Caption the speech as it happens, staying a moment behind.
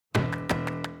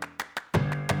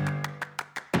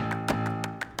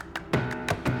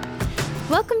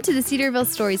Welcome to the Cedarville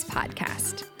Stories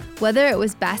podcast. Whether it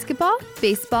was basketball,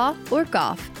 baseball, or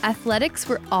golf, athletics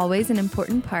were always an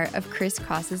important part of Chris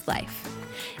Cross's life.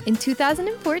 In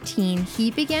 2014,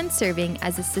 he began serving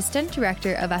as Assistant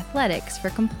Director of Athletics for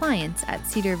Compliance at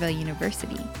Cedarville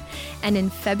University. And in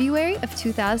February of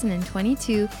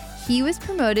 2022, he was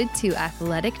promoted to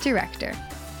Athletic Director.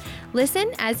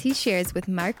 Listen as he shares with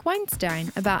Mark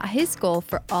Weinstein about his goal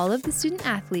for all of the student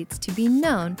athletes to be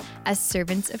known as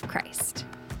servants of Christ.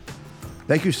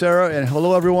 Thank you, Sarah, and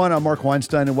hello, everyone. I'm Mark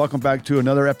Weinstein, and welcome back to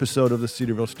another episode of the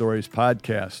Cedarville Stories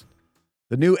podcast.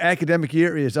 The new academic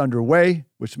year is underway,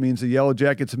 which means the Yellow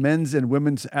Jackets men's and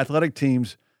women's athletic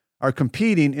teams are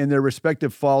competing in their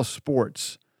respective fall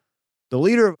sports. The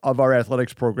leader of our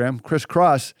athletics program, Chris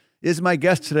Cross, is my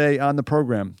guest today on the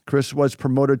program. Chris was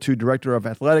promoted to Director of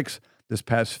Athletics this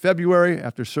past February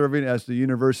after serving as the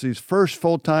university's first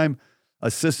full-time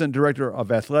Assistant Director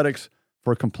of Athletics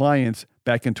for Compliance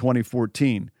back in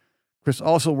 2014. Chris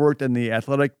also worked in the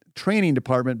athletic training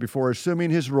department before assuming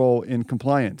his role in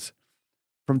compliance.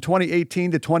 From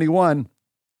 2018 to 21,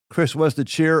 Chris was the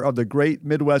chair of the Great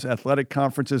Midwest Athletic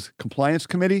Conference's Compliance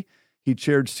Committee. He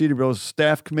chaired Cedarville's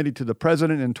staff committee to the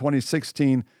president in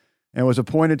 2016 and was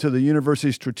appointed to the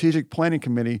university's Strategic Planning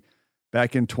Committee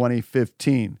back in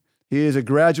 2015. He is a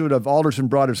graduate of Alderson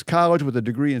Broaddus College with a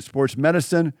degree in sports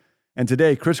medicine. And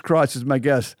today, Chris Cross is my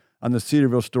guest on the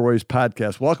Cedarville Stories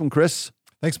podcast. Welcome, Chris.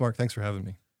 Thanks, Mark. Thanks for having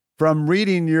me. From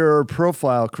reading your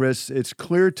profile, Chris, it's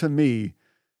clear to me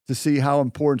to see how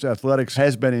important athletics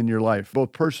has been in your life,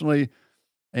 both personally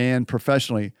and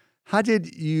professionally. How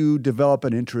did you develop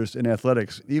an interest in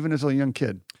athletics, even as a young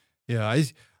kid? Yeah,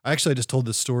 I just told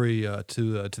this story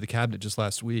to the cabinet just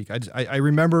last week. I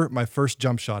remember my first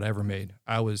jump shot I ever made.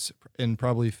 I was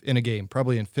probably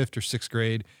in fifth or sixth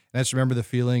grade, and I just remember the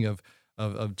feeling of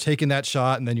taking that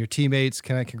shot, and then your teammates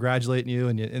kind of congratulating you,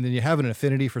 and then you have an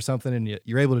affinity for something, and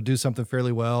you're able to do something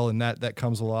fairly well, and that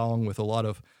comes along with a lot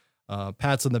of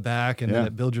pats on the back, and then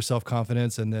it builds your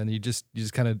self-confidence, and then you just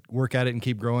kind of work at it and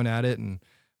keep growing at it, and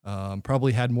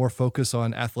probably had more focus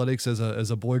on athletics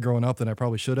as a boy growing up than I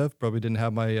probably should have. Probably didn't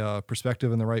have my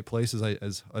perspective in the right place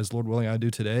as Lord willing I do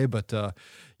today. But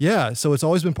so it's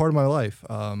always been part of my life.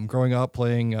 Growing up,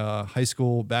 playing high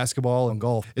school basketball and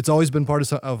golf, it's always been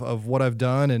part of what I've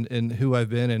done and who I've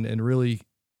been, and really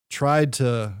tried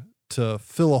to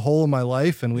fill a hole in my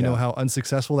life. And we know how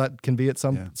unsuccessful that can be at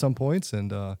some points. And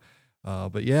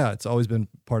but it's always been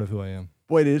part of who I am.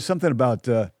 Boy, there's something about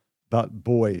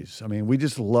boys. I mean, we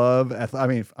just love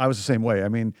I was the same way. I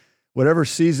mean, whatever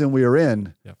season we were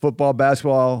in, football,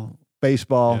 basketball,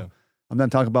 baseball, I'm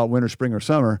not talking about winter, spring, or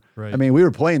summer. Right. I mean, we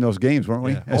were playing those games, weren't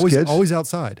we? As kids? Always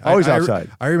outside. Outside.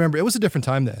 I remember it was a different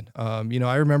time then.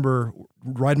 I remember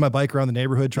riding my bike around the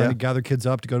neighborhood, trying to gather kids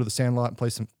up to go to the sandlot and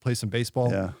play some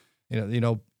baseball.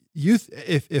 Yeah. Youth.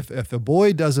 If a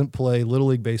boy doesn't play Little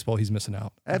League baseball, he's missing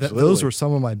out. Absolutely. Those were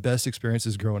some of my best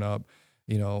experiences growing up.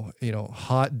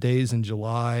 Hot days in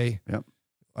July. Yep.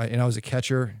 I was a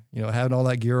catcher. Having all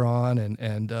that gear on,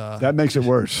 and that makes it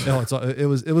worse. No, it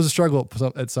was a struggle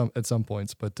at some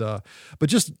points, but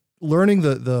just learning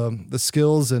the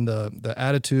skills and the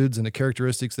attitudes and the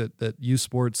characteristics that youth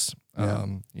sports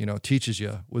teaches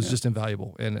you was just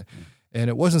invaluable. And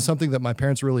it wasn't something that my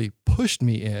parents really pushed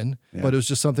me in, but it was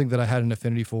just something that I had an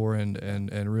affinity for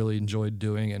and really enjoyed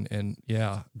doing. And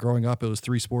growing up, it was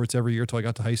 3 sports every year till I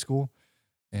got to high school.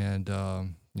 And,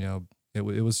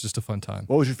 it was just a fun time.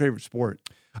 What was your favorite sport?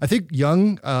 I think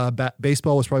young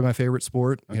baseball was probably my favorite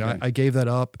sport. Okay. I gave that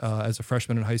up as a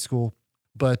freshman in high school.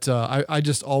 But I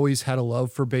just always had a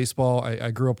love for baseball.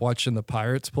 I grew up watching the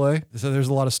Pirates play. So there's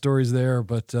a lot of stories there.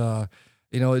 But,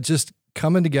 it's just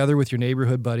coming together with your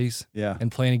neighborhood buddies and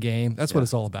playing a game. That's what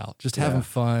it's all about. Just having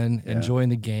fun, enjoying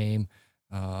the game.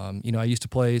 I used to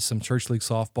play some church league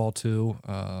softball too.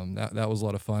 That was a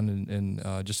lot of fun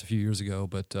and just a few years ago.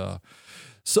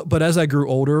 But as I grew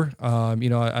older,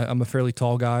 I'm a fairly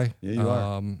tall guy. Yeah, you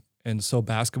are. And so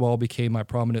basketball became my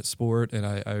prominent sport, and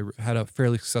I had a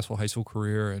fairly successful high school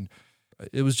career, and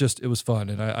it was fun.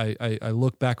 And I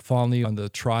look back fondly on the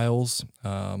trials,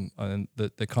 and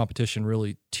the competition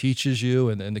really teaches you,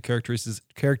 and the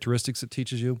characteristics it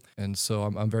teaches you. And so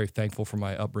I'm very thankful for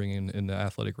my upbringing in the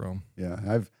athletic realm.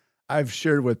 Yeah, I've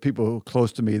shared with people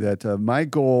close to me that my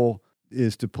goal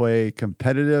is to play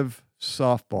competitive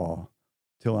softball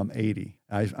till I'm 80.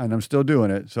 And I'm still doing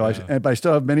it. So but I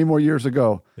still have many more years to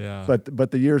go. Yeah.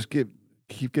 But the years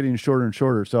keep getting shorter and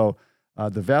shorter. So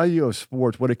the value of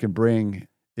sports, what it can bring,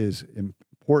 is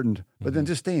important. But then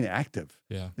just staying active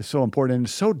is so important, and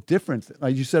it's so different.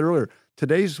 Like you said earlier,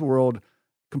 today's world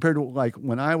compared to like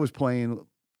when I was playing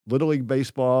Little League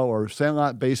baseball or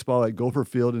sandlot baseball at Gopher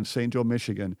Field in St. Joe,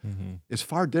 Michigan is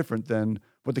far different than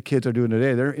what the kids are doing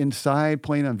today. They're inside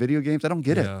playing on video games. I don't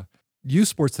get it. Youth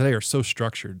sports today are so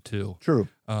structured too. True.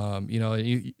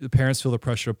 The parents feel the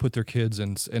pressure to put their kids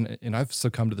in, and I've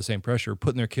succumbed to the same pressure,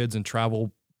 putting their kids in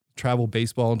travel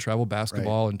baseball and travel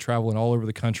basketball and traveling all over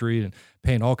the country and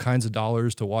paying all kinds of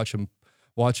dollars to watch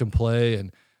them play.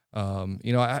 And,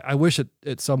 I wish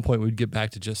at some point we'd get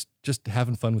back to just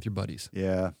having fun with your buddies.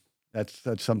 Yeah, that's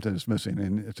something that's missing,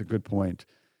 and it's a good point.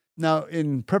 Now,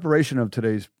 in preparation of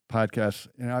today's podcast,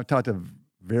 I've talked to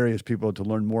various people to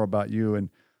learn more about you,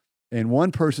 and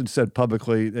one person said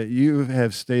publicly that you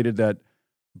have stated that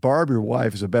Barb, your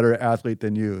wife, is a better athlete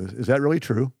than you. Is that really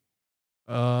true?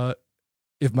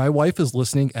 If my wife is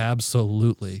listening,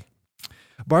 absolutely.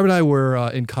 Barb and I were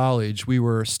in college. We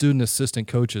were student assistant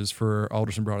coaches for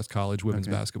Alderson Broaddus College women's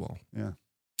basketball. Yeah.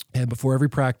 And before every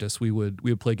practice, we would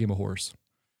play a game of horse.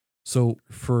 So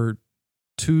for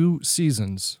 2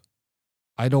 seasons,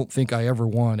 I don't think I ever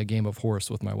won a game of horse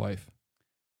with my wife.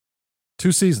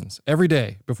 2 seasons, every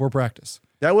day before practice.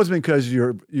 That wasn't because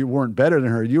you weren't better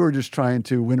than her. You were just trying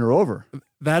to win her over.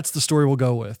 That's the story we'll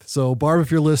go with. So Barb, if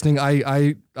you're listening,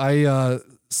 I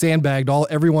sandbagged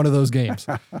every one of those games.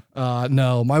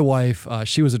 No, my wife,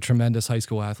 she was a tremendous high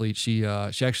school athlete. She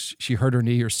hurt her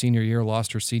knee her senior year,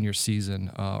 lost her senior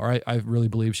season. I really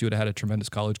believe she would have had a tremendous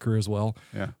college career as well.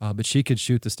 Yeah. But she could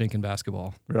shoot the stinking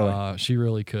basketball. Really? She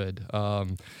really could.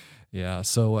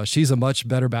 So she's a much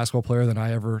better basketball player than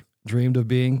I ever dreamed of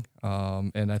being.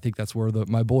 And I think that's where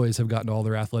my boys have gotten all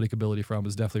their athletic ability from,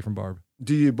 is definitely from Barb.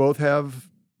 Do you both have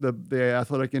the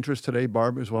athletic interest today,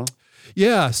 Barb, as well?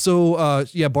 Yeah. So,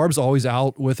 Barb's always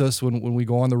out with us when we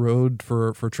go on the road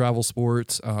for travel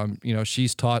sports.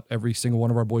 She's taught every single one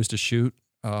of our boys to shoot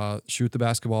the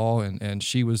basketball, and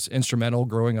she was instrumental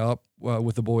growing up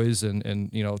with the boys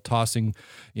and tossing,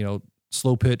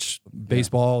 slow pitch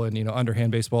baseball and,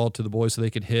 underhand baseball to the boys so they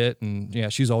could hit.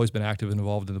 And she's always been active and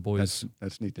involved in the boys.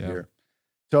 That's neat to hear.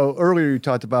 So earlier you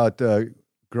talked about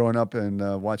growing up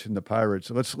and watching the Pirates.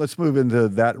 So let's move into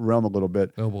that realm a little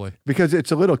bit. Oh boy, because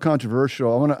it's a little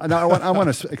controversial. I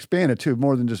want to expand it too,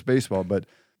 more than just baseball. But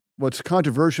what's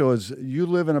controversial is you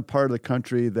live in a part of the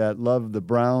country that love the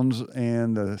Browns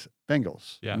and the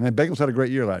Bengals. Yeah, and the Bengals had a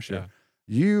great year last year.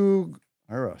 Yeah. You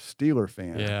are a Steeler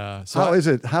fan. Yeah. So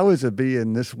how is it be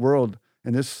in this world,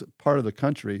 in this part of the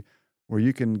country, where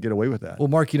you can get away with that? Well,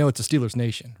 Mark, it's a Steelers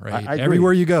nation, right? I agree.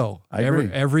 Everywhere you go, I agree.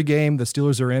 Every game the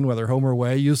Steelers are in, whether home or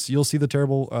away, you'll see the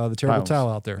terrible towel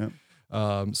out there.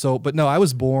 Yep. But no, I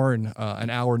was born an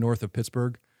hour north of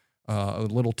Pittsburgh, a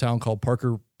little town called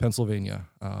Parker, Pennsylvania,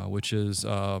 which is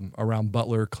around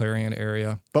Butler, Clarion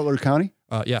area. Butler County?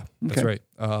 Yeah, that's right.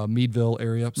 Meadville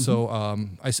area. Mm-hmm. So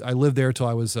I lived there till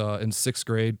I was in 6th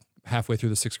grade. Halfway through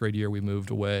the 6th grade year, we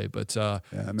moved away. But so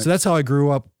that's how I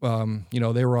grew up. They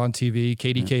were on TV,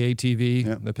 KDKA TV.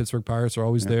 Yeah. The Pittsburgh Pirates are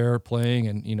always there playing.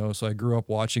 And, so I grew up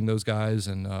watching those guys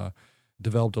and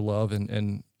developed a love.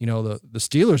 And the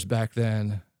Steelers back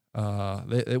then,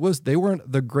 they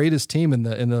weren't the greatest team in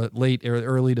the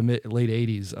early to late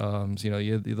 80s.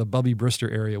 The Bubby Brister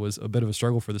area was a bit of a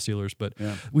struggle for the Steelers, but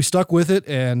we stuck with it,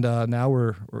 and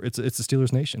now it's the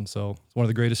Steelers nation. So it's one of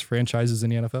the greatest franchises in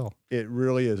the NFL. It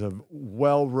really is a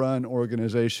well-run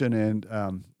organization,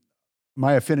 and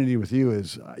my affinity with you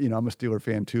is, I'm a Steeler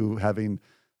fan too, having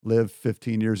lived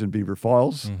 15 years in Beaver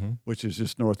Falls, which is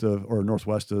just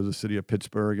northwest of the city of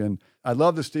Pittsburgh, and I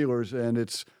love the Steelers, and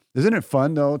isn't it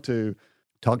fun, though, to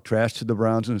talk trash to the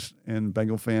Browns and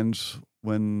Bengal fans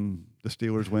when the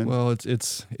Steelers win? Well,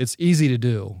 it's easy to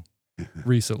do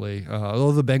recently.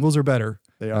 Although the Bengals are better.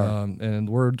 They are. And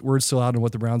word's still out on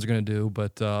what the Browns are going to do.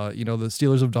 But, the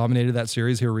Steelers have dominated that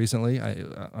series here recently.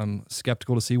 I'm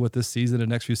skeptical to see what this season and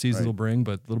next few seasons will bring,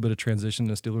 but a little bit of transition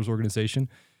in the Steelers organization.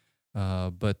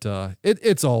 But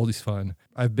it's always fun.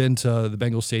 I've been to the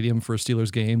Bengals Stadium for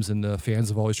Steelers games, and the fans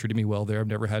have always treated me well there. I've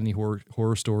never had any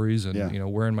horror stories,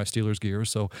 and wearing my Steelers gear.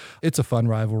 So it's a fun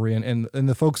rivalry, and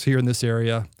the folks here in this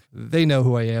area, they know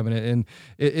who I am, and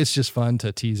it's just fun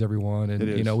to tease everyone.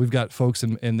 And we've got folks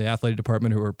in the athletic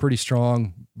department who are pretty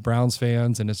strong Browns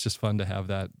fans, and it's just fun to have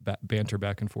that banter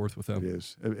back and forth with them. It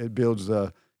is. It builds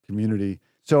a community.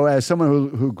 So as someone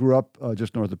who grew up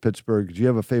just north of Pittsburgh, do you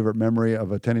have a favorite memory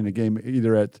of attending a game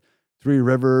either at Three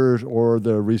Rivers or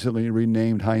the recently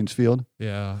renamed Heinz Field?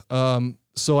 Yeah.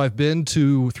 So I've been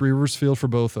to Three Rivers Field for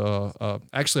both.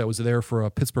 Actually, I was there for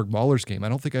a Pittsburgh Maulers game. I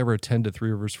don't think I ever attended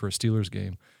Three Rivers for a Steelers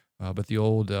game. But the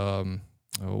old,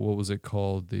 what was it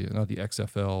called? Not the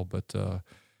XFL, but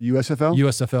USFL?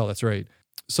 USFL, that's right.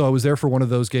 So I was there for one of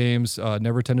those games.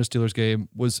 Never attended a Steelers game.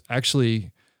 Was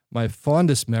actually My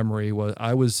fondest memory was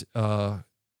I was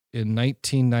in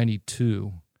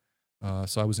 1992.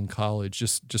 So I was in college,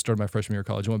 just started my freshman year of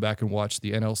college. I went back and watched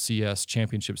the NLCS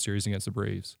championship series against the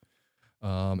Braves.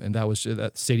 And that was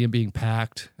that stadium being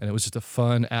packed, and it was just a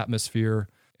fun atmosphere.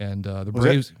 And the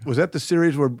Braves was that the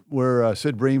series where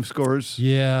Sid Bream scores?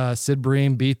 Yeah, Sid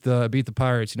Bream beat the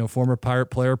Pirates. Former Pirate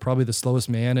player, probably the slowest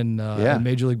man in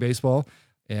Major League Baseball.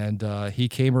 And he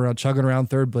came around chugging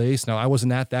around third base. Now I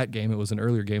wasn't at that game; it was an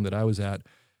earlier game that I was at.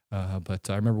 But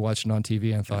I remember watching on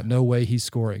TV and thought, no way he's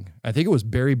scoring. I think it was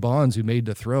Barry Bonds who made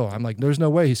the throw. I'm like, there's no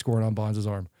way he's scoring on Bonds'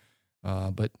 arm.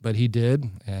 But he did.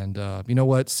 And you know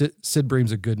what? Sid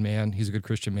Bream's a good man. He's a good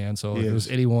Christian man. So if it was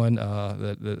anyone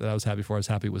that I was happy for, I was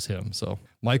happy it was him. So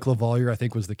Mike LaValliere, I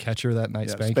think, was the catcher that night.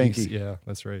 Spanky. Yeah,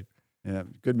 that's right. Yeah,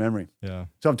 good memory. Yeah.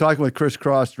 So I'm talking with Chris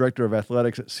Cross, Director of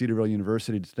Athletics at Cedarville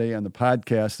University, today on the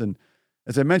podcast. And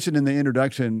as I mentioned in the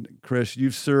introduction, Chris,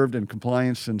 you've served in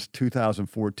compliance since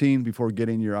 2014 before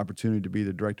getting your opportunity to be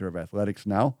the Director of Athletics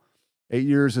now. 8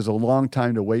 years is a long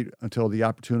time to wait until the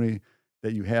opportunity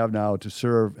that you have now to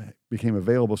serve became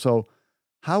available. So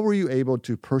how were you able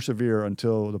to persevere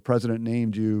until the president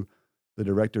named you the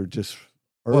director just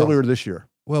earlier this year?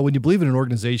 Well, when you believe in an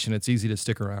organization, it's easy to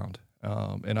stick around.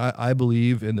 And I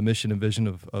believe in the mission and vision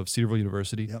of Cedarville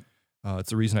University. Yep.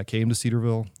 It's the reason I came to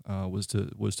Cedarville was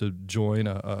to join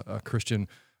a Christian,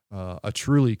 a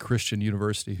truly Christian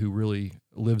university who really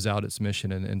lives out its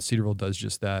mission, and Cedarville does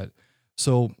just that.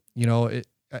 So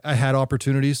I had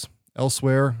opportunities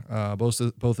elsewhere,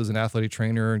 both as an athletic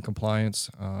trainer and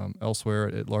compliance elsewhere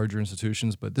at larger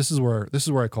institutions, but this is where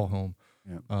I call home.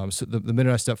 Yeah. So the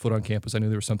minute I stepped foot on campus, I knew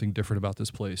there was something different about this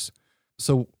place.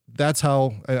 So that's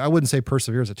how I wouldn't say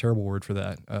persevere is a terrible word for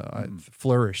that. I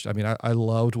flourished. I mean, I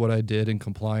loved what I did in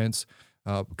compliance.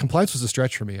 Compliance was a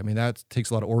stretch for me. I mean, that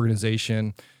takes a lot of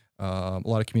organization, a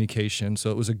lot of communication. So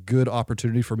it was a good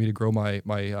opportunity for me to grow my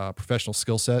professional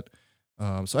skill set.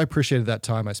 So I appreciated that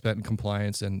time I spent in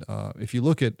compliance. And if you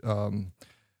look at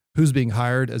who's being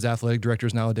hired as athletic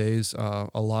directors nowadays,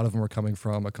 a lot of them are coming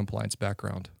from a compliance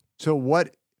background. So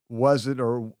what was it,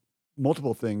 or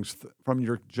multiple things from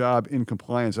your job in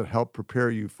compliance that helped prepare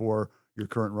you for your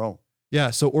current role?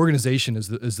 Yeah, so organization is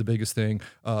the biggest thing.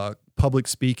 Public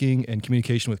speaking and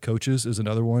communication with coaches is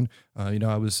another one.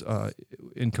 I was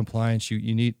in compliance.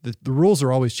 You need the rules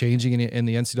are always changing in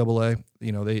the NCAA.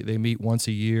 They meet once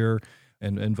a year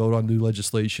and vote on new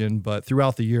legislation, but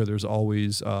throughout the year there's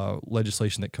always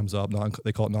legislation that comes up.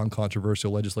 They call it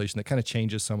non-controversial legislation that kind of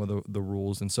changes some of the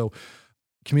rules, and so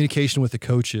communication with the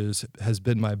coaches has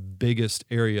been my biggest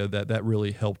area that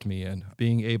really helped me in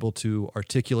being able to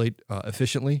articulate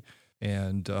efficiently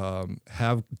and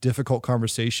have difficult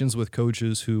conversations with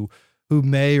coaches who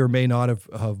may or may not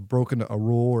have broken a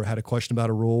rule or had a question about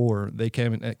a rule, or they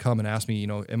come and ask me,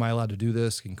 am I allowed to do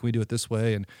this? Can we do it this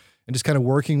way? And just kind of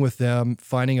working with them,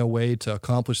 finding a way to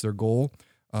accomplish their goal,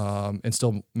 and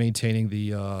still maintaining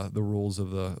the rules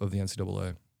of the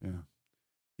NCAA.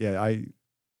 Yeah.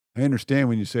 I understand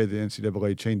when you say the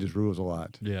NCAA changes rules a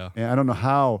lot. Yeah. And I don't know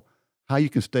how you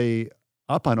can stay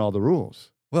up on all the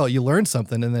rules. Well, you learn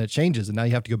something and then it changes, and now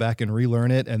you have to go back and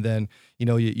relearn it. And then,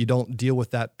 you don't deal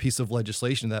with that piece of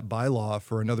legislation, that bylaw,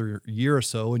 for another year or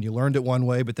so. And you learned it one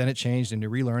way, but then it changed and you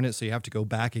relearn it. So you have to go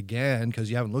back again because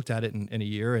you haven't looked at it in a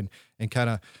year and kind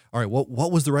of, all right,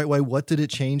 what was the right way? What did it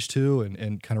change to?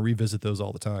 And kind of revisit those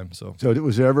all the time. So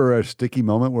was there ever a sticky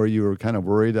moment where you were kind of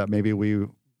worried that maybe we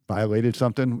violated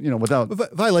something, without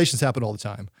violations happen all the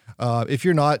time. If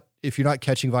you're not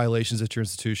catching violations at your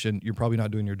institution, you're probably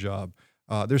not doing your job.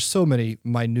 There's so many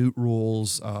minute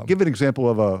rules. Give an example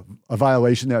of a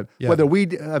violation that whether we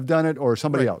have done it or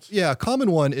somebody else. Yeah, a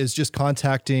common one is just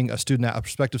contacting a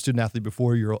prospective student athlete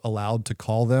before you're allowed to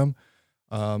call them.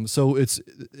 So it's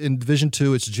in Division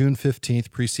II, it's June 15th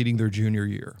preceding their junior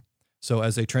year. So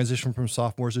as they transition from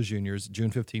sophomores to juniors,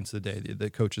 June 15th is the day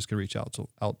that coaches can reach out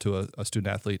to a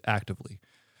student athlete actively.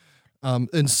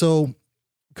 And so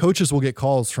coaches will get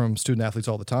calls from student athletes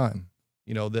all the time,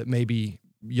 that may be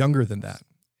younger than that.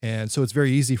 And so it's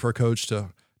very easy for a coach to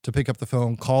pick up the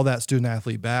phone, call that student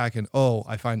athlete back, and,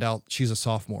 I find out she's a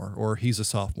sophomore or he's a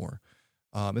sophomore.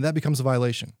 And that becomes a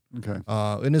violation. Okay.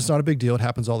 And it's not a big deal. It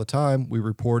happens all the time. We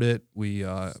report it. We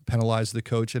penalize the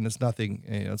coach, and it's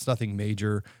nothing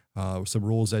major. Some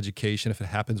rules education. If it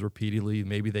happens repeatedly,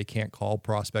 maybe they can't call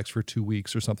prospects for 2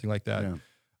 weeks or something like that. Yeah.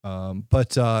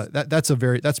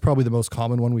 That's probably the most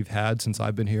common one we've had since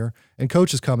I've been here. And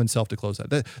coaches come and self-disclose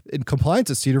that. In compliance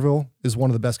at Cedarville is one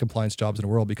of the best compliance jobs in the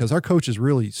world because our coaches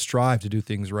really strive to do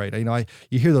things right.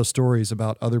 You hear those stories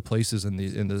about other places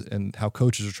and how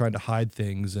coaches are trying to hide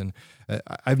things, and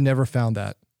I've never found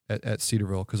that at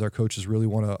Cedarville, because our coaches really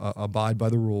want to abide by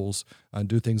the rules and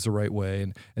do things the right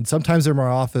way. And sometimes they're in my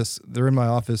office,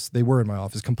 they were in my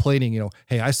office complaining,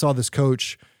 hey, I saw this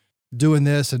coach doing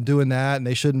this and doing that, and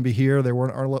they shouldn't be here. They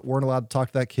weren't allowed to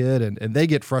talk to that kid, and they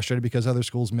get frustrated because other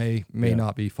schools may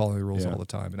not be following the rules all the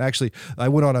time. And actually, I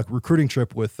went on a recruiting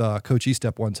trip with Coach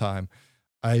Estep one time.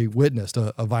 I witnessed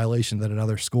a violation that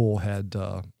another school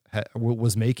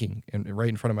was making right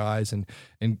in front of my eyes, and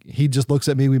he just looks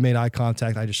at me. We made eye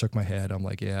contact. I just shook my head. I'm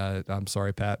like, yeah, I'm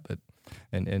sorry, Pat, but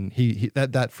and he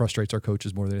that frustrates our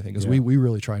coaches more than anything, because we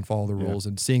really try and follow the rules,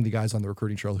 and seeing the guys on the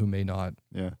recruiting trail who may not.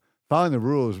 Yeah. Following the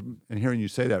rules and hearing you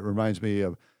say that reminds me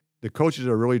of the coaches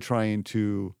are really trying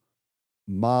to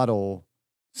model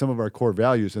some of our core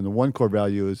values, and the one core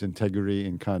value is integrity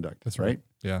and conduct. That's right.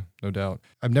 Yeah, no doubt.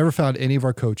 I've never found any of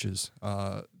our coaches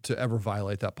to ever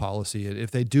violate that policy.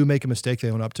 If they do make a mistake,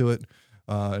 they own up to it,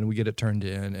 and we get it turned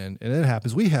in, and it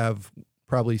happens. We have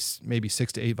probably maybe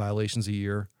 6 to 8 violations a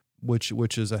year, which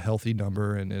is a healthy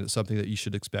number, and it's something that you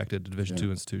should expect at a Division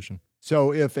II institution.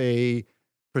 So if a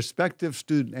prospective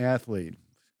student athlete,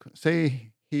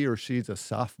 say he or she's a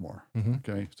sophomore,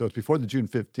 okay, so it's before the June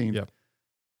 15th,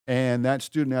 and that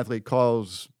student athlete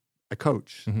calls a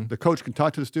coach, the coach can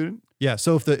talk to the student? Yeah,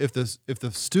 so if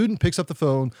the student picks up the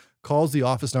phone, calls the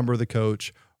office number of the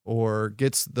coach, or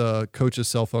gets the coach's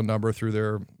cell phone number through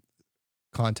their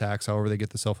contacts, however they get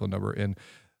the cell phone number, and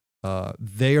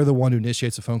they are the one who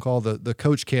initiates the phone call, the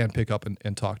coach can pick up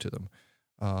and talk to them.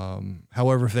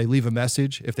 However, if they leave a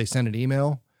message, if they send an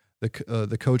email,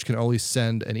 the coach can always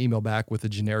send an email back with a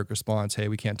generic response. Hey,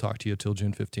 we can't talk to you until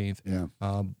June 15th.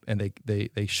 Yeah. And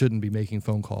they shouldn't be making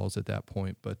phone calls at that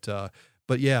point.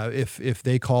 But yeah, if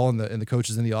they call and the coach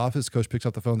is in the office, coach picks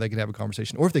up the phone, they can have a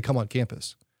conversation. Or if they come on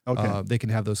campus, they can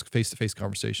have those face-to-face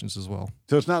conversations as well.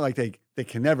 So it's not like they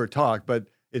can never talk, but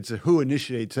it's who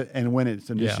initiates it and when it's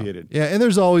initiated. Yeah, and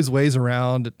there's always ways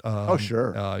around.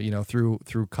 Sure.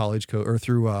 Through college or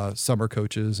through summer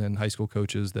coaches and high school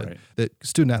coaches that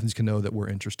student athletes can know that we're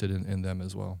interested in them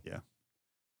as well. Yeah.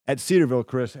 At Cedarville,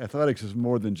 Chris, athletics is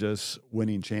more than just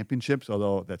winning championships,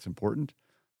 although that's important.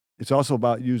 It's also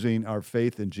about using our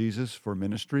faith in Jesus for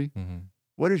ministry.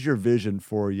 What is your vision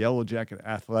for Yellow Jacket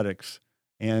athletics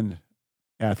and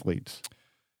athletes?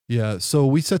 Yeah, so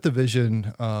we set the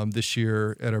vision this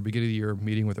year at our beginning of the year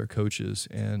meeting with our coaches,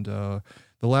 and the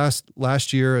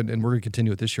last year, and we're going to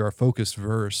continue it this year. Our focused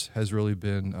verse has really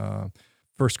been 1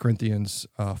 Corinthians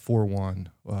 4:1,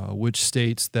 which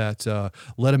states that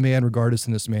let a man regard us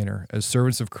in this manner as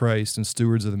servants of Christ and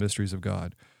stewards of the mysteries of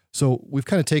God. So we've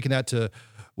kind of taken that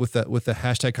with the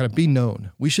hashtag kind of be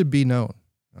known. We should be known.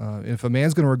 If a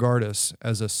man's going to regard us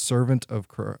as a servant of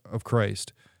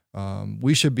Christ,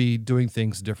 we should be doing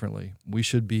things differently. We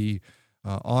should be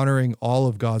honoring all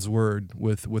of God's word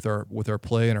with our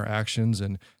play and our actions.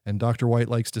 And Dr. White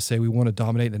likes to say we want to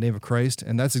dominate in the name of Christ,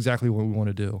 and that's exactly what we want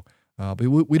to do. But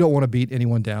we don't want to beat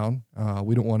anyone down.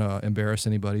 We don't want to embarrass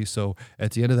anybody. So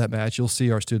at the end of that match, you'll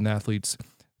see our student athletes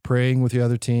praying with the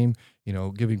other team,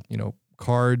 giving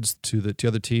cards to the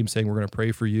other team saying we're going to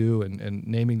pray for you and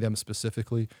naming them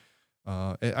specifically.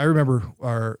 I remember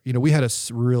we had a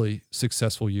really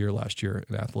successful year last year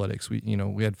in athletics.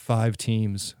 We had 5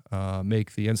 teams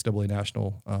make the NCAA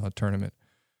national tournament,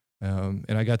 and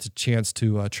I got the chance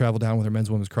to travel down with our men's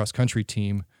and women's cross country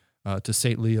team to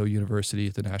St. Leo University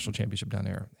at the national championship down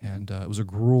there, and it was a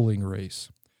grueling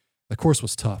race. The course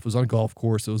was tough. It was on a golf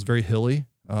course. It was very hilly,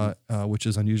 which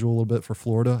is unusual a little bit for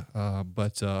Florida,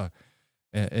 but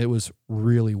it was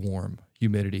really warm.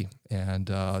 Humidity,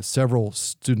 and several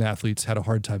student athletes had a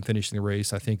hard time finishing the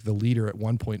race. I think the leader at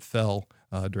one point fell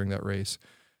during that race,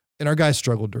 and our guys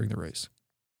struggled during the race.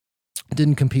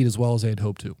 Didn't compete as well as they had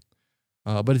hoped to.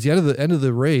 But at the end of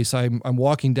the race, I'm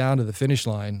walking down to the finish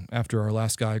line after our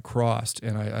last guy crossed,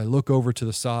 and I look over to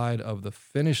the side of the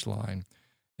finish line,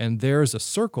 and there's a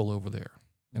circle over there,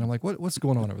 and I'm like, what's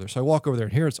going on over there? So I walk over there,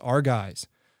 and here it's our guys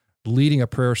leading a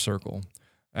prayer circle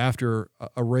after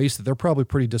a race that they're probably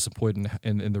pretty disappointed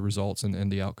in the results and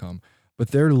the outcome. But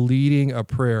they're leading a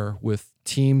prayer with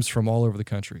teams from all over the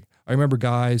country. I remember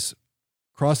guys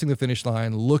crossing the finish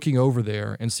line, looking over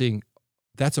there and seeing,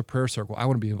 that's a prayer circle. I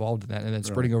want to be involved in that. And then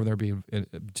sprinting over there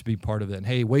to be part of it. And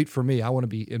hey, wait for me. I want to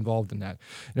be involved in that.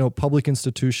 Public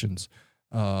institutions,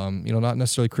 not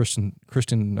necessarily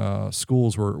Christian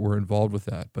schools were involved with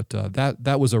that. But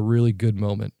that was a really good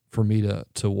moment for me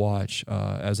to watch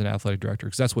as an athletic director,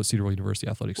 because that's what Cedarville University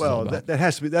athletics is all about. That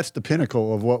has to be, that's the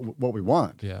pinnacle of what we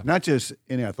want. Yeah. Not just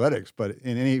in athletics, but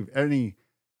in any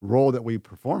role that we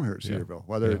perform here at Cedarville,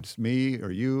 whether it's me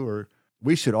or you, or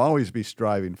we should always be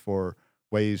striving for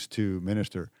ways to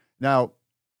minister. Now,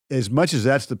 as much as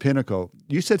that's the pinnacle,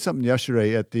 you said something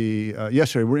yesterday at the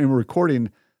yesterday. We're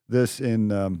recording this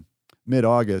in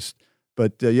mid-August,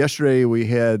 but yesterday we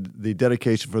had the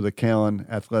dedication for the Callan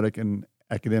Athletic and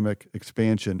Academic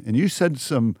Expansion, and you said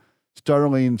some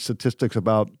startling statistics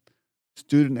about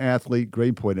student athlete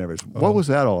grade point average. What was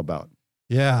that all about?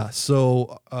 Yeah,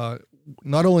 so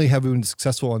not only have we been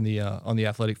successful on the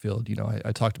athletic field, you know,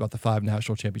 I talked about the 5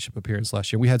 national championship appearances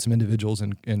last year. We had some individuals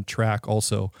in track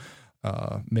also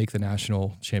make the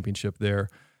national championship there,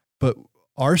 but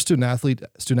our student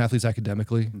athletes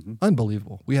academically,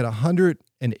 unbelievable. We had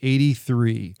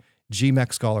 183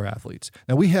 GMAC scholar athletes.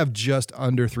 Now we have just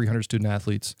under 300 student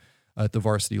athletes at the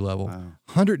varsity level. Wow.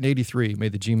 183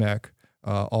 made the GMAC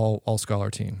all scholar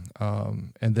team,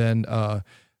 and then our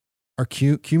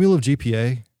cumulative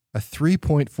GPA, a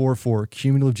 3.44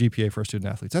 cumulative GPA for our student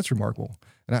athletes. That's remarkable.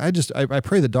 And I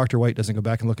pray that Dr. White doesn't go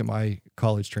back and look at my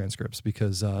college transcripts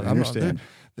because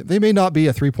they may not be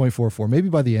a 3.44, maybe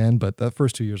by the end, but the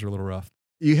first 2 years are a little rough.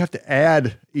 You have to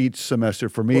add each semester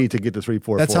for me to get to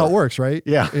 3.44. That's how it works, right?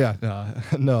 Yeah. Yeah.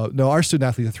 No. Our student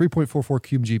athletes, a 3.44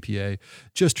 cum GPA,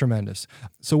 just tremendous.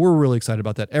 So we're really excited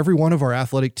about that. Every one of our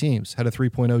athletic teams had a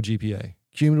 3.0 GPA,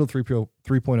 cumulative 3.0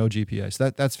 GPA. So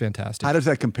that's fantastic. How does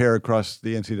that compare across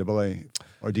the NCAA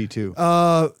or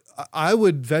D2? I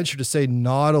would venture to say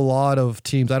not a lot of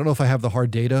teams. I don't know if I have the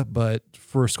hard data, but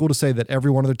for a school to say that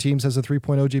every one of their teams has a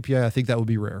 3.0 GPA, I think that would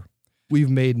be rare. We've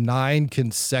made 9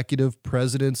 consecutive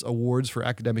President's Awards for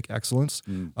Academic Excellence,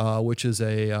 which is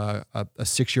a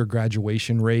 6-year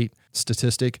graduation rate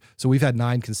statistic. So we've had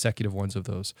 9 consecutive ones of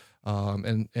those.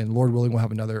 And Lord willing, we'll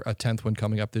have a 10th one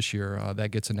coming up this year. That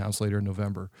gets announced later in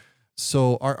November.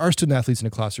 So our student athletes in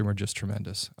the classroom are just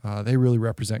tremendous. They really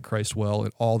represent Christ well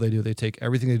in all they do. They take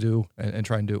everything they do and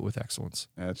try and do it with excellence.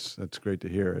 That's great to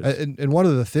hear. And one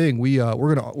of the thing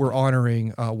we're honoring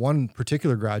one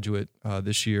particular graduate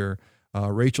this year,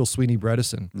 Rachel Sweeney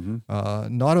Bredesen.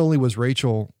 Not only was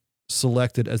Rachel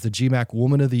selected as the GMAC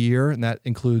Woman of the Year, and that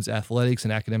includes athletics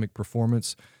and academic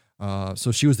performance.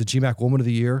 So she was the GMAC Woman of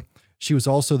the Year. She was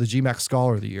also the GMAC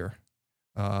Scholar of the Year.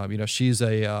 She's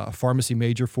a pharmacy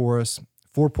major for us,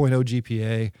 4.0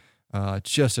 GPA,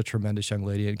 just a tremendous young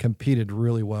lady, and competed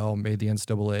really well, made the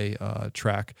NCAA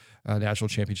track national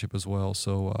championship as well.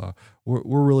 So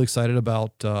we're really excited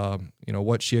about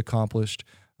what she accomplished.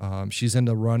 She's in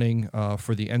the running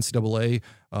for the NCAA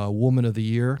Woman of the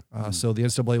Year. So the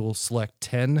NCAA will select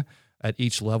 10 at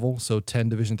each level. So 10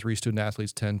 Division III student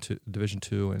athletes, 10 to Division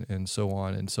II, and so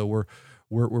on. And so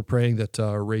we're praying that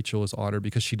Rachel is honored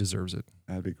because she deserves it.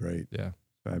 That'd be great. Yeah.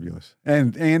 Fabulous.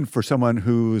 And for someone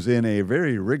who's in a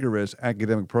very rigorous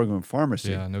academic program in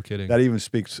pharmacy. Yeah, no kidding. That even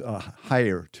speaks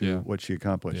higher to what she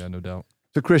accomplished. Yeah, no doubt.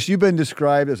 So, Chris, you've been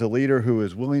described as a leader who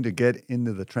is willing to get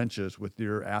into the trenches with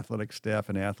your athletic staff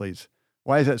and athletes.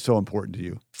 Why is that so important to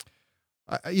you?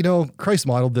 Christ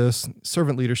modeled this.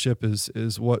 Servant leadership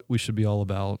is what we should be all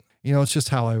about. It's just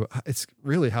it's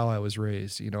really how I was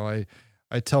raised.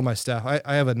 I tell my staff,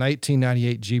 I have a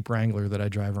 1998 Jeep Wrangler that I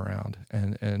drive around,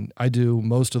 and I do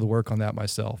most of the work on that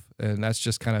myself. And that's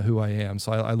just kind of who I am.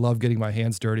 So I love getting my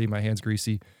hands dirty, my hands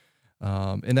greasy.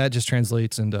 And that just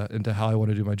translates into how I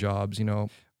want to do my jobs.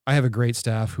 I have a great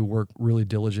staff who work really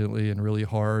diligently and really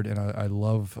hard, and I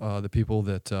love the people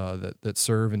that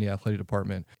serve in the athletic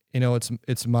department.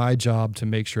 It's my job to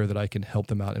make sure that I can help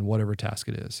them out in whatever task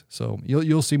it is. So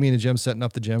you'll see me in the gym setting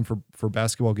up the gym for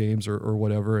basketball games or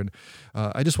whatever, and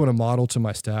I just want to model to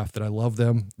my staff that I love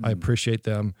them, I appreciate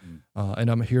them, and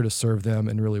I'm here to serve them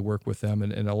and really work with them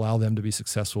and allow them to be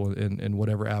successful in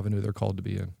whatever avenue they're called to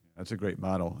be in. That's a great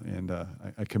model, and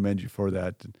I commend you for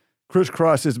that. Chris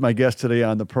Cross is my guest today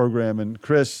on the program. And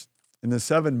Chris, in the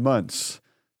 7 months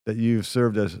that you've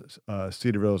served as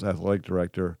Cedarville's athletic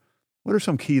director, what are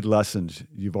some key lessons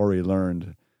you've already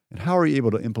learned, and how are you able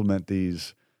to implement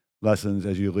these lessons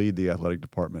as you lead the athletic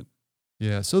department?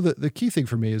 Yeah, so the key thing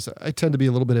for me is I tend to be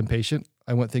a little bit impatient.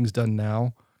 I want things done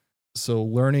now. So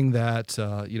learning that,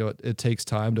 it takes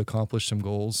time to accomplish some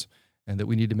goals, and that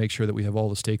we need to make sure that we have all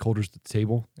the stakeholders at the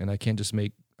table, and I can't just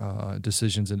make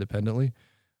decisions independently.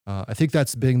 I think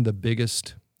that's been the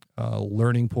biggest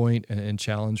learning point and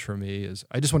challenge for me is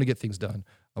I just want to get things done.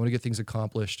 I want to get things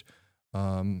accomplished.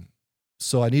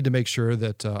 So I need to make sure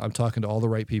that I'm talking to all the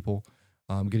right people,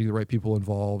 getting the right people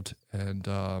involved, and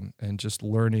just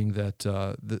learning that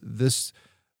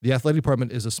the athletic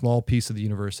department is a small piece of the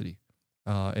university.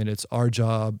 And it's our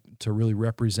job to really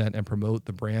represent and promote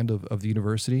the brand of the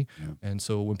university. Yeah. And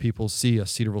so when people see a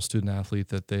Cedarville student athlete,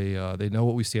 that they know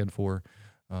what we stand for,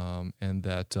 and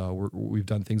that we've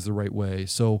done things the right way.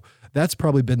 So that's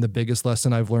probably been the biggest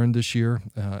lesson I've learned this year,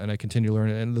 and I continue to learn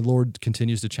it. And the Lord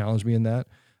continues to challenge me in that.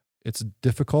 It's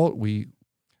difficult. We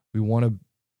want to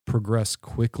progress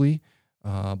quickly,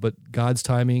 but God's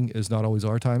timing is not always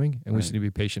our timing, and we just need to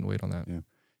be patient and wait on that. Yeah.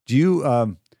 Do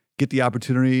you get the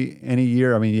opportunity any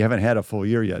year? I mean, you haven't had a full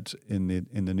year yet in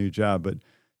the new job, but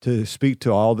to speak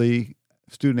to all the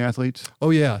student athletes?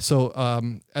 Oh yeah. So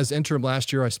as interim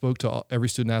last year, I spoke to every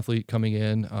student athlete coming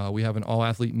in. We have an all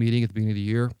athlete meeting at the beginning of the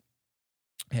year,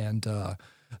 and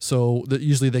so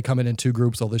usually they come in two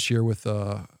groups. All this year with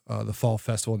the fall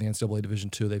festival in the NCAA Division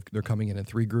II, they're coming in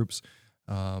 3 groups.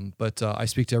 But I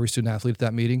speak to every student athlete at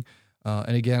that meeting.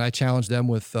 And again, I challenge them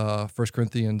with 1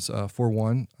 Corinthians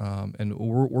 4:1, and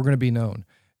we're going to be known.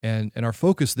 And our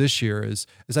focus this year is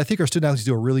I think our student athletes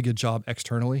do a really good job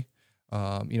externally.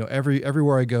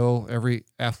 Everywhere I go, every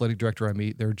athletic director I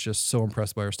meet, they're just so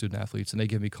impressed by our student athletes, and they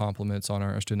give me compliments on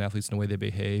our student athletes and the way they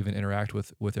behave and interact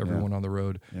with everyone on the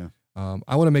road. Yeah.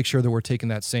 I want to make sure that we're taking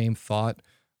that same thought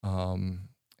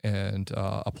and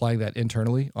applying that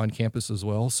internally on campus as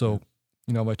well. So,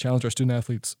 I challenge our student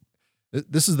athletes.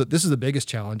 This is the biggest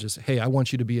challenge is, hey, I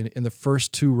want you to be in the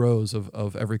first 2 rows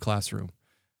of every classroom.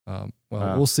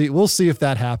 Wow. We'll see if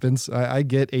that happens. I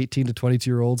get 18 to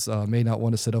 22-year-olds may not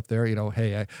want to sit up there.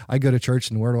 Hey, I go to church,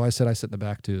 and where do I sit? I sit in the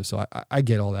back too. So I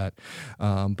get all that.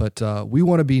 But we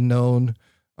want to be known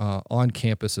on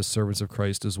campus as servants of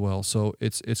Christ as well. So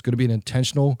it's going to be an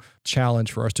intentional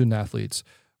challenge for our student athletes,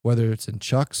 whether it's in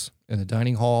Chuck's, in the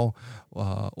dining hall,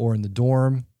 or in the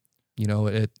dorm,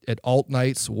 at alt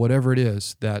nights, whatever it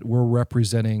is, that we're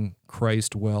representing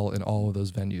Christ well in all of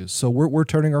those venues. So we're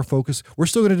turning our focus. We're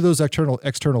still going to do those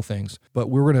external things, but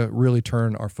we're going to really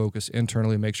turn our focus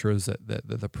internally, make sure that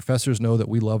the professors know that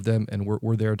we love them, and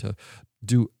we're there to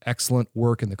do excellent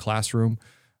work in the classroom.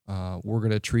 We're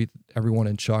going to treat everyone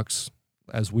in Chuck's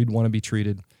as we'd want to be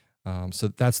treated. So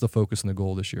that's the focus and the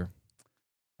goal this year.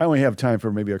 I only have time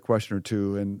for maybe a question or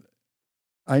two, and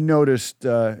I noticed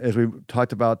as we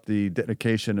talked about the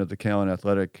dedication of the Callan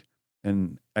Athletic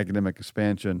and academic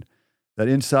expansion, that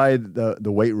inside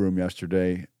the weight room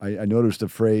yesterday, I noticed the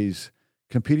phrase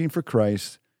competing for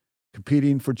Christ,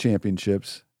 competing for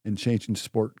championships, and changing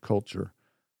sport culture.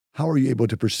 How are you able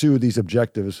to pursue these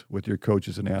objectives with your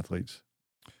coaches and athletes?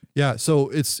 Yeah, so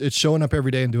it's showing up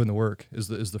every day and doing the work is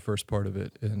the first part of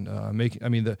it, and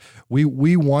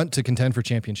we want to contend for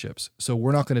championships, so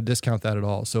we're not going to discount that at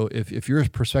all. So if you're a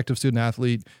prospective student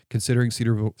athlete considering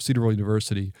Cedarville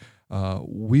University,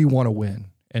 we want to win,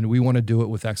 and we want to do it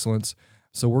with excellence.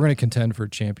 So we're going to contend for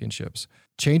championships.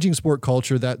 Changing sport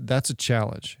culture, that's a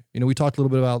challenge. We talked a little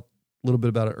bit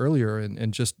about it earlier,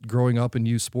 and just growing up in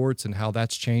youth sports and how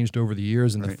that's changed over the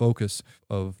years, and the focus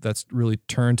of that's really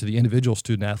turned to the individual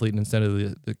student athlete instead of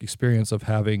the experience of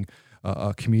having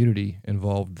a community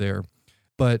involved there.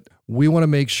 But we want to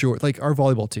make sure, like our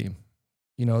volleyball team,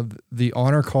 the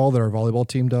honor call that our volleyball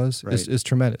team does is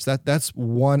tremendous. That's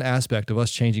one aspect of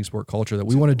us changing sport culture, that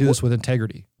we want to do this with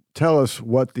integrity. Tell us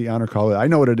what the honor call is. I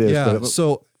know what it is. Yeah,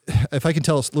 so if I can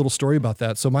tell a little story about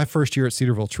that. So my first year at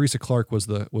Cedarville, Teresa Clark was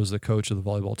the coach of the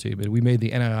volleyball team, and we made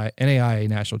the NAIA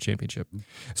National Championship.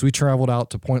 So we traveled out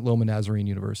to Point Loma Nazarene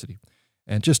University,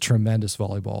 and just tremendous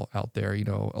volleyball out there.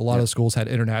 A lot of schools had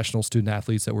international student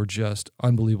athletes that were just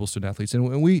unbelievable student athletes,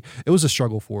 and it was a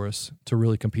struggle for us to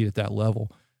really compete at that level.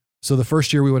 So the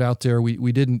first year we went out there,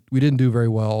 we didn't do very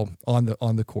well on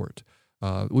the court.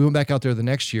 We went back out there the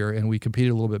next year, and we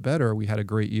competed a little bit better. We had a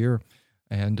great year.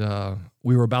 And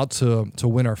we were about to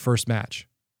win our first match,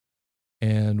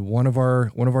 and one of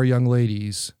our young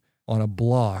ladies on a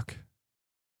block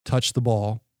touched the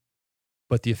ball,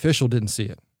 but the official didn't see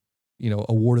it.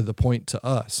 Awarded the point to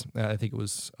us. I think it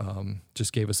was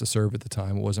just gave us a serve at the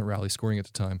time. It wasn't rally scoring at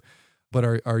the time, but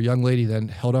our young lady then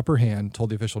held up her hand, told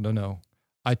the official, "No,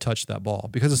 I touched that ball,"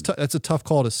 because that's a tough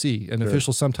call to see, and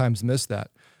officials sometimes miss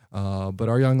that. But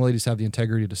our young ladies have the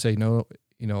integrity to say no.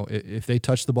 If they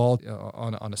touch the ball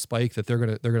on a spike, that they're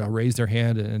gonna raise their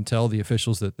hand and tell the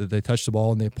officials that they touched the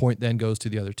ball, and the point then goes to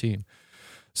the other team.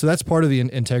 So that's part of the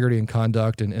integrity and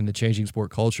conduct and the changing sport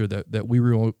culture that we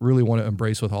really want to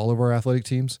embrace with all of our athletic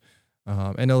teams.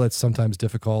 I know that's sometimes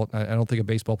difficult. I don't think a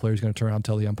baseball player is going to turn around and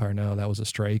tell the umpire, "No, that was a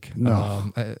strike."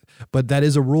 No. But that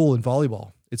is a rule in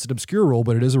volleyball. It's an obscure rule,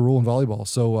 but it is a rule in volleyball.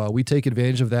 So we take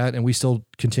advantage of that, and we still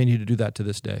continue to do that to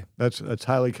this day. That's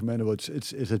highly commendable.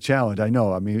 It's a challenge. I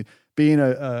know. I mean, being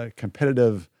a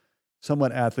competitive,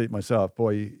 somewhat athlete myself,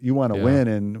 boy, you want to win,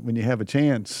 and when you have a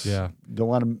chance, don't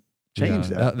want to change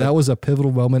that. That was a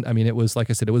pivotal moment. I mean, it was, like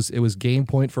I said, it was game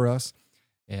point for us.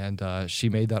 And she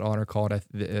made that honor call, and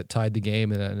it tied the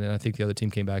game, and I think the other team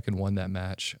came back and won that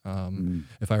match,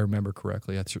 if I remember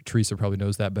correctly. Teresa probably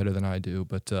knows that better than I do.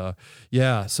 But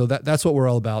yeah, so that's what we're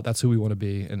all about. That's who we want to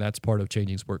be, and that's part of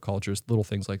changing sport cultures, little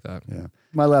things like that. Yeah.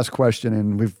 My last question,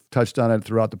 and we've touched on it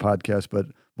throughout the podcast, but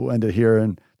we'll end it here.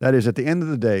 And that is, at the end of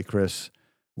the day, Chris,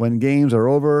 when games are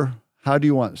over, how do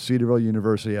you want Cedarville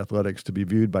University athletics to be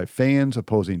viewed by fans,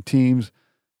 opposing teams,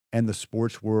 and the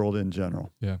sports world in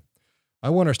general? Yeah. I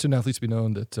want our student athletes to be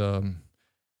known that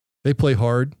they play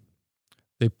hard.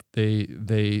 They play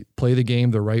the game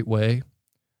the right way.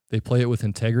 They play it with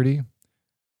integrity.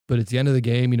 But at the end of the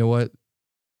game, you know what?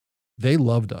 They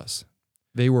loved us.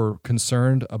 They were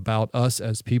concerned about us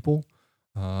as people,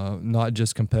 not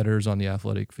just competitors on the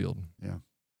athletic field. Yeah.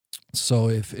 So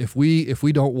if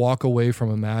we don't walk away from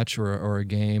a match or a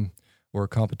game or a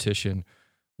competition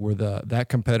where that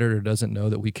competitor doesn't know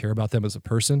that we care about them as a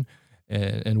person,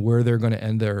 and where they're going to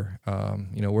end their,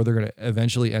 where they're going to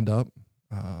eventually end up,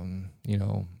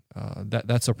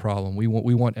 that's a problem. We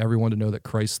want everyone to know that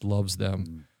Christ loves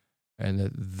them, and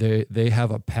that they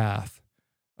have a path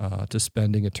to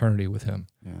spending eternity with Him.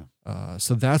 Yeah.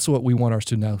 So that's what we want our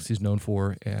student athletes known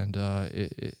for, and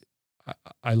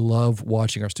I love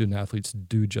watching our student athletes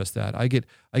do just that. I get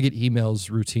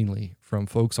emails routinely from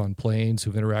folks on planes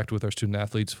who've interacted with our student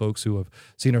athletes, folks who have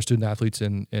seen our student athletes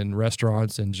in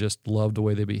restaurants and just love the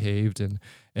way they behaved, and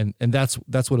that's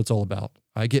what it's all about.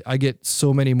 I get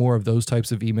so many more of those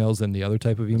types of emails than the other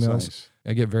type of emails. Nice.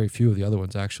 I get very few of the other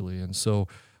ones, actually, and so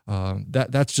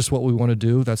that's just what we want to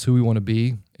do. That's who we want to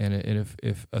be. And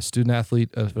if a student athlete,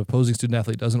 if an opposing student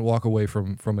athlete doesn't walk away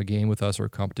from a game with us or a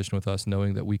competition with us,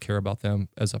 knowing that we care about them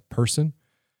as a person,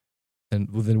 then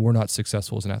we're not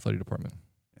successful as an athletic department.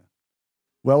 Yeah.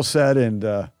 Well said. And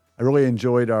I really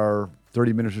enjoyed our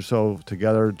 30 minutes or so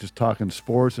together, just talking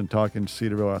sports and talking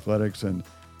Cedarville athletics. And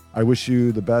I wish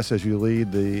you the best as you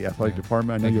lead the athletic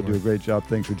department. I know you'll do a great job.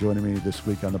 Thanks for joining me this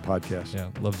week on the podcast. Yeah,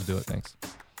 love to do it. Thanks.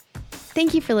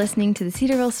 Thank you for listening to the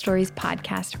Cedarville Stories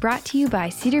podcast, brought to you by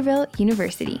Cedarville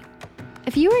University.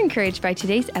 If you were encouraged by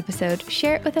today's episode,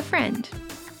 share it with a friend.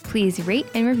 Please rate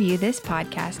and review this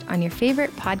podcast on your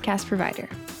favorite podcast provider.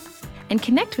 And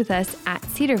connect with us at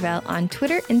Cedarville on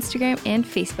Twitter, Instagram, and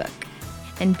Facebook.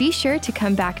 And be sure to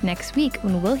come back next week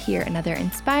when we'll hear another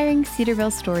inspiring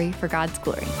Cedarville story for God's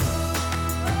glory.